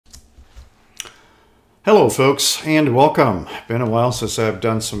Hello folks and welcome. Been a while since I've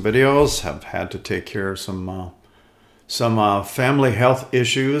done some videos. I've had to take care of some family health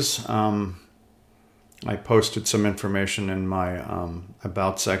issues. I posted some information in my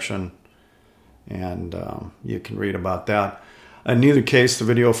about section and you can read about that. In either case, the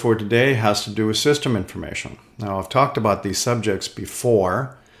video for today has to do with system information. Now, I've talked about these subjects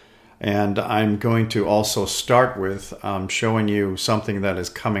before, and I'm going to also start with showing you something that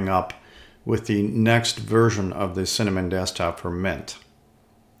is coming up with the next version of the Cinnamon desktop for Mint.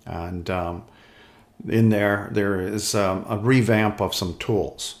 And in there is a revamp of some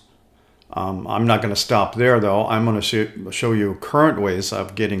tools. I'm not going to stop there though. I'm going to show you current ways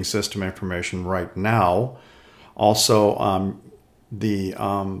of getting system information right now. Also, the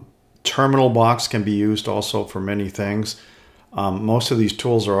terminal box can be used also for many things. Most of these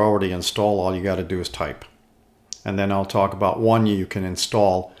tools are already installed. All you got to do is type. And then I'll talk about one you can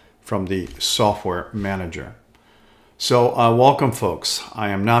install from the software manager. So welcome folks. I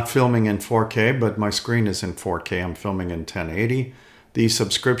am not filming in 4K, but my screen is in 4K. I'm filming in 1080. The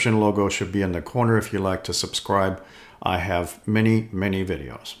subscription logo should be in the corner if you like to subscribe. I have many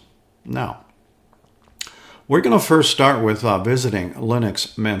videos. Now, we're going to first start with visiting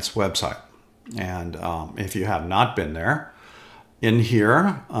Linux Mint's website. And if you have not been there, in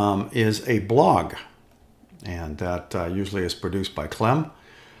here is a blog. And that usually is produced by Clem.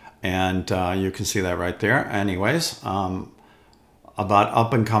 And you can see that right there. Anyways, about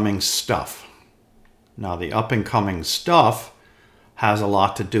up-and-coming stuff. Now, the up-and-coming stuff has a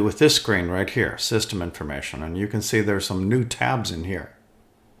lot to do with this screen right here, system information. And you can see there's some new tabs in here.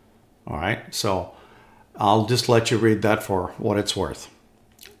 All right, so I'll just let you read that for what it's worth,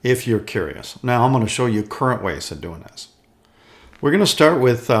 if you're curious. Now, I'm going to show you current ways of doing this. We're going to start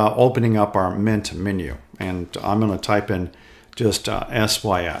with opening up our Mint menu. And I'm going to type in just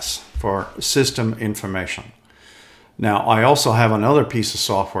SYS for system information. Now, I also have another piece of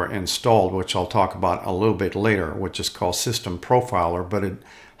software installed, which I'll talk about a little bit later, which is called System Profiler, but it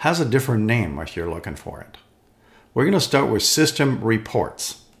has a different name if you're looking for it. We're going to start with System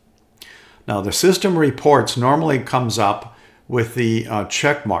Reports. Now, the System Reports normally comes up with the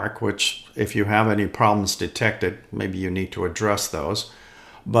check mark, which if you have any problems detected, maybe you need to address those.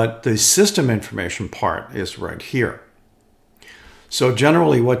 But the system information part is right here. So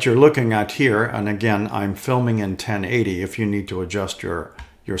generally what you're looking at here, and again, I'm filming in 1080 if you need to adjust your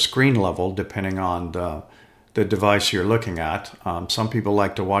screen level depending on the device you're looking at. Some people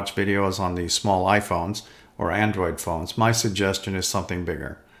like to watch videos on these small iPhones or Android phones. My suggestion is something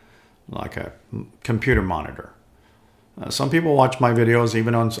bigger, like a computer monitor. Some people watch my videos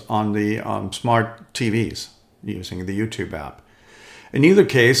even on the smart TVs using the YouTube app. In either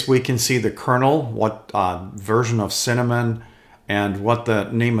case, we can see the kernel, what version of Cinnamon, and what the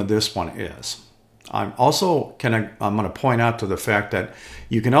name of this one is. I'm going to point out to the fact that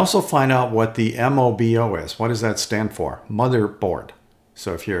you can also find out what the MOBO is. What does that stand for? Motherboard.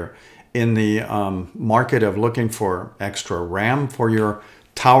 So if you're in the market of looking for extra RAM for your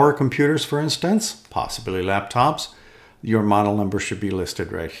tower computers, for instance, possibly laptops, your model number should be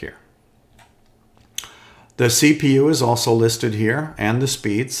listed right here. The CPU is also listed here, and the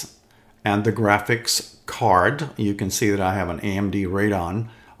speeds, and the graphics card. You can see that I have an AMD Radeon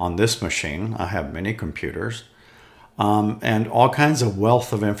on this machine. I have many computers and all kinds of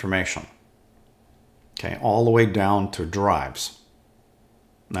wealth of information. Okay, all the way down to drives.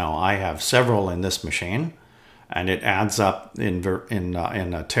 Now I have several in this machine, and it adds up in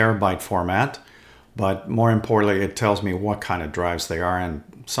a terabyte format. But more importantly, it tells me what kind of drives they are, and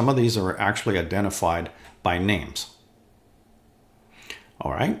some of these are actually identified by names.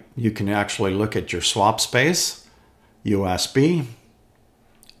 All right, you can actually look at your swap space, USB,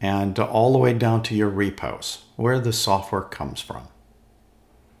 and all the way down to your repos, where the software comes from.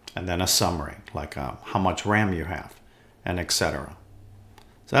 And then a summary, like how much RAM you have, and etc.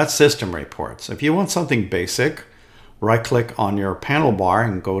 So that's System Reports. If you want something basic, right-click on your panel bar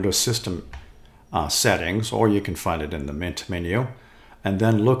and go to System Settings, or you can find it in the Mint menu, and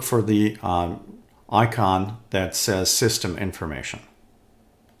then look for the icon that says System Information.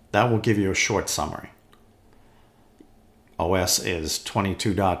 That will give you a short summary. OS is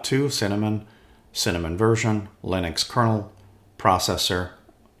 22.2 Cinnamon, Cinnamon version, Linux kernel, processor,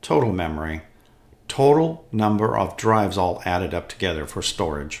 total memory, total number of drives all added up together for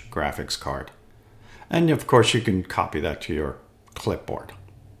storage, graphics card. And of course you can copy that to your clipboard.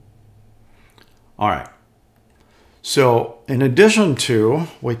 All right. So in addition to,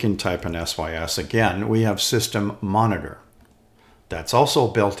 we can type in SYS again, we have System Monitor. That's also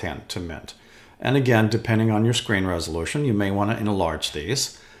built in to Mint. And again, depending on your screen resolution, you may want to enlarge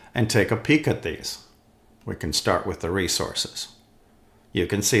these and take a peek at these. we can start with the resources. You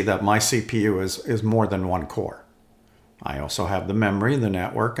can see that my CPU is more than one core. I also have the memory, the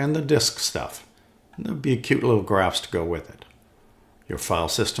network, and the disk stuff. And there'll be cute little graphs to go with it. Your file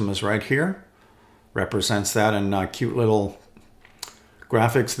system is right here. Represents that in cute little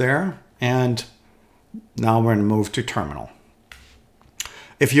graphics there. And now we're going to move to terminal.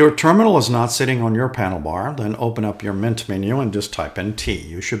 If your terminal is not sitting on your panel bar, then open up your Mint menu and just type in T.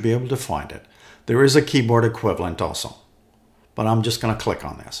 You should be able to find it. There is a keyboard equivalent also, but I'm just going to click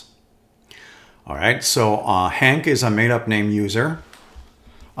on this. All right, so Hank is a made-up name user.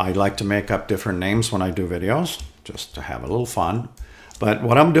 I like to make up different names when I do videos, just to have a little fun. But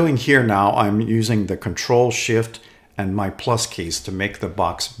what I'm doing here now, I'm using the Control, Shift, and my plus keys to make the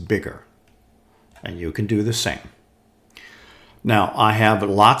box bigger. And you can do the same. Now, I have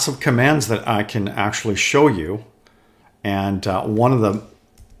lots of commands that I can actually show you. And one of the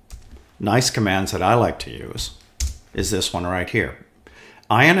nice commands that I like to use is this one right here.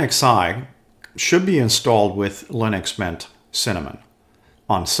 INXI should be installed with Linux Mint Cinnamon.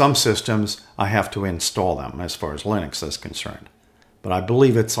 On some systems, I have to install them as far as Linux is concerned. But I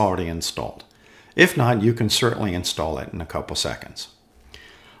believe it's already installed. If not, you can certainly install it in a couple seconds.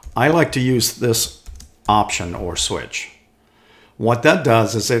 I like to use this option or switch. What that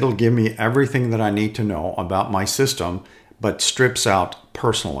does is it'll give me everything that I need to know about my system, but strips out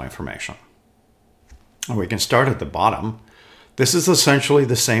personal information. And we can start at the bottom. This is essentially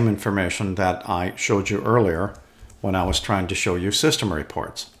the same information that I showed you earlier when I was trying to show you system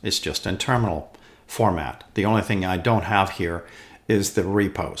reports. It's just in terminal format. The only thing I don't have here is the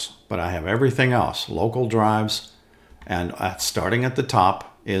repos, but I have everything else, local drives, and starting at the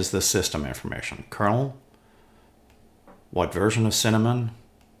top is the system information. Kernel, what version of Cinnamon,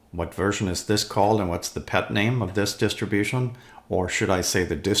 what version is this called, and what's the pet name of this distribution, or should I say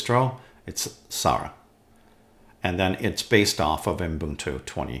the distro? It's Sarah. And then it's based off of Ubuntu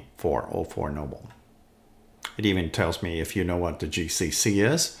 24.04 Noble. It even tells me, if you know what the GCC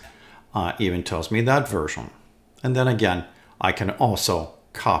is, even tells me that version. And then again, I can also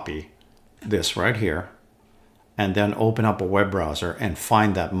copy this right here and then open up a web browser and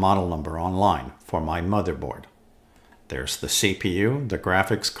find that model number online for my motherboard. There's the CPU, the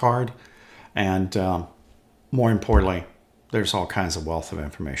graphics card, and more importantly, there's all kinds of wealth of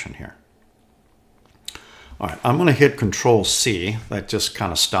information here. All right, I'm going to hit Control C. That just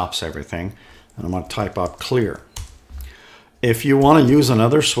kind of stops everything. And I'm going to type out clear. If you want to use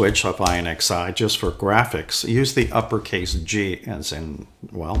another switch of INXI just for graphics, use the uppercase G as in,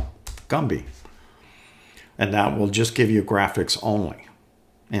 well, Gumby. And that will just give you graphics only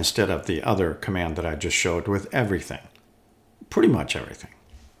instead of the other command that I just showed with everything. Pretty much everything.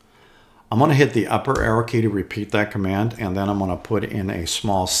 I'm going to hit the upper arrow key to repeat that command, and then I'm going to put in a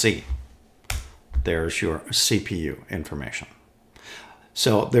small c. There's your CPU information.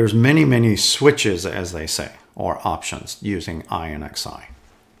 So there's many switches, as they say, or options using INXI.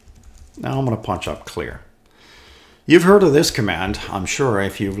 Now I'm going to punch up clear. You've heard of this command, I'm sure,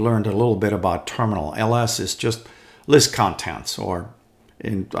 if you've learned a little bit about terminal. ls is just list contents, or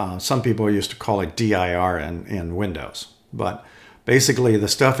some people used to call it dir in Windows. But basically the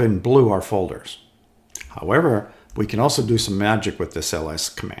stuff in blue are folders. However, we can also do some magic with this ls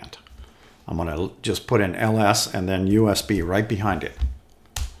command. I'm going to just put in ls and then USB right behind it.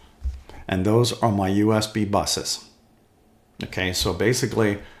 And those are my USB buses. Okay, so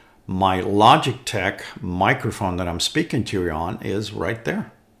basically my Logitech microphone that I'm speaking to you on is right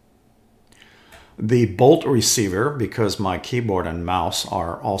there. The Bolt receiver, because my keyboard and mouse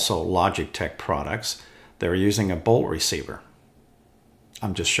are also Logitech products, they're using a Bolt receiver.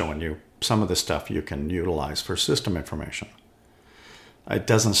 I'm just showing you some of the stuff you can utilize for system information. It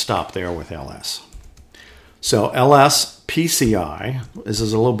doesn't stop there with ls. So ls PCI, this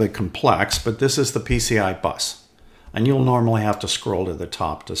is a little bit complex, but this is the PCI bus. And you'll normally have to scroll to the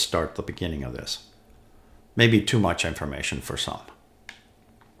top to start the beginning of this. Maybe too much information for some.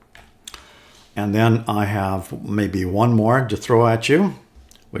 And then I have maybe one more to throw at you,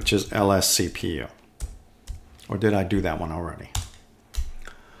 which is ls CPU. Or did I do that one already?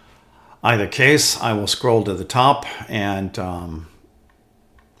 Either case, I will scroll to the top and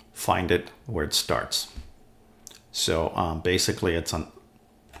find it where it starts. So basically it's an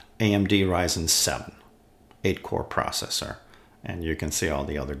AMD Ryzen 7 8-core processor, and you can see all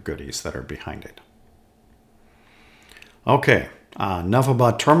the other goodies that are behind it. Okay, enough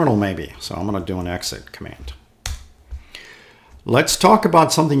about terminal maybe, so I'm going to do an exit command. Let's talk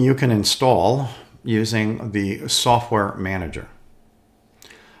about something you can install using the software manager.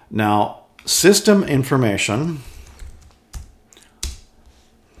 Now, system information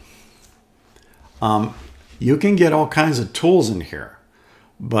You can get all kinds of tools in here,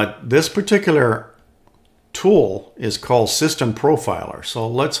 but this particular tool is called System Profiler. So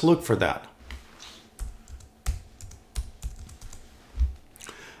let's look for that.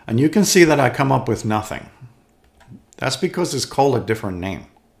 And you can see that I come up with nothing. That's because it's called a different name.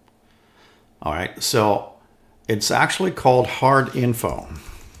 All right, so it's actually called Hard Info.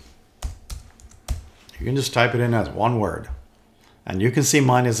 You can just type it in as one word. And you can see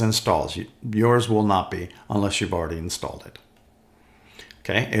mine is installed. Yours will not be unless you've already installed it.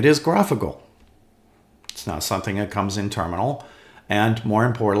 Okay, it is graphical. It's not something that comes in terminal. And more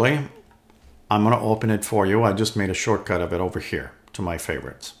importantly, I'm going to open it for you. I just made a shortcut of it over here to my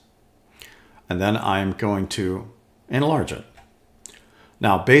favorites. And then I'm going to enlarge it.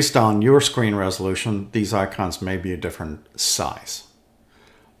 Now, based on your screen resolution, these icons may be a different size.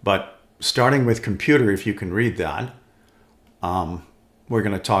 But starting with computer, if you can read that, we're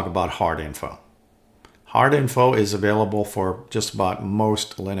going to talk about Hard Info. Hard Info is available for just about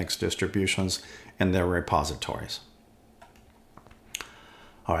most Linux distributions in their repositories.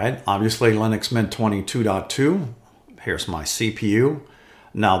 All right, obviously Linux Mint 22.2. Here's my CPU.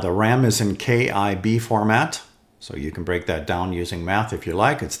 Now the RAM is in KIB format, so you can break that down using math if you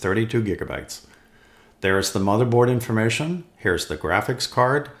like. It's 32 gigabytes. There's the motherboard information. Here's the graphics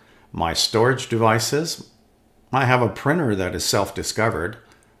card, my storage devices. I have a printer that is self-discovered,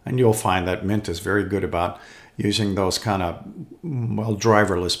 and you'll find that Mint is very good about using those kind of, well,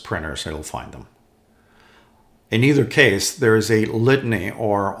 driverless printers. It'll find them. In either case, there is a litany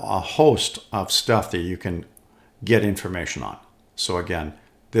or a host of stuff that you can get information on. So again,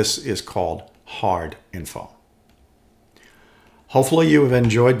 this is called Hard Info. Hopefully you have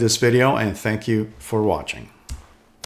enjoyed this video, and thank you for watching.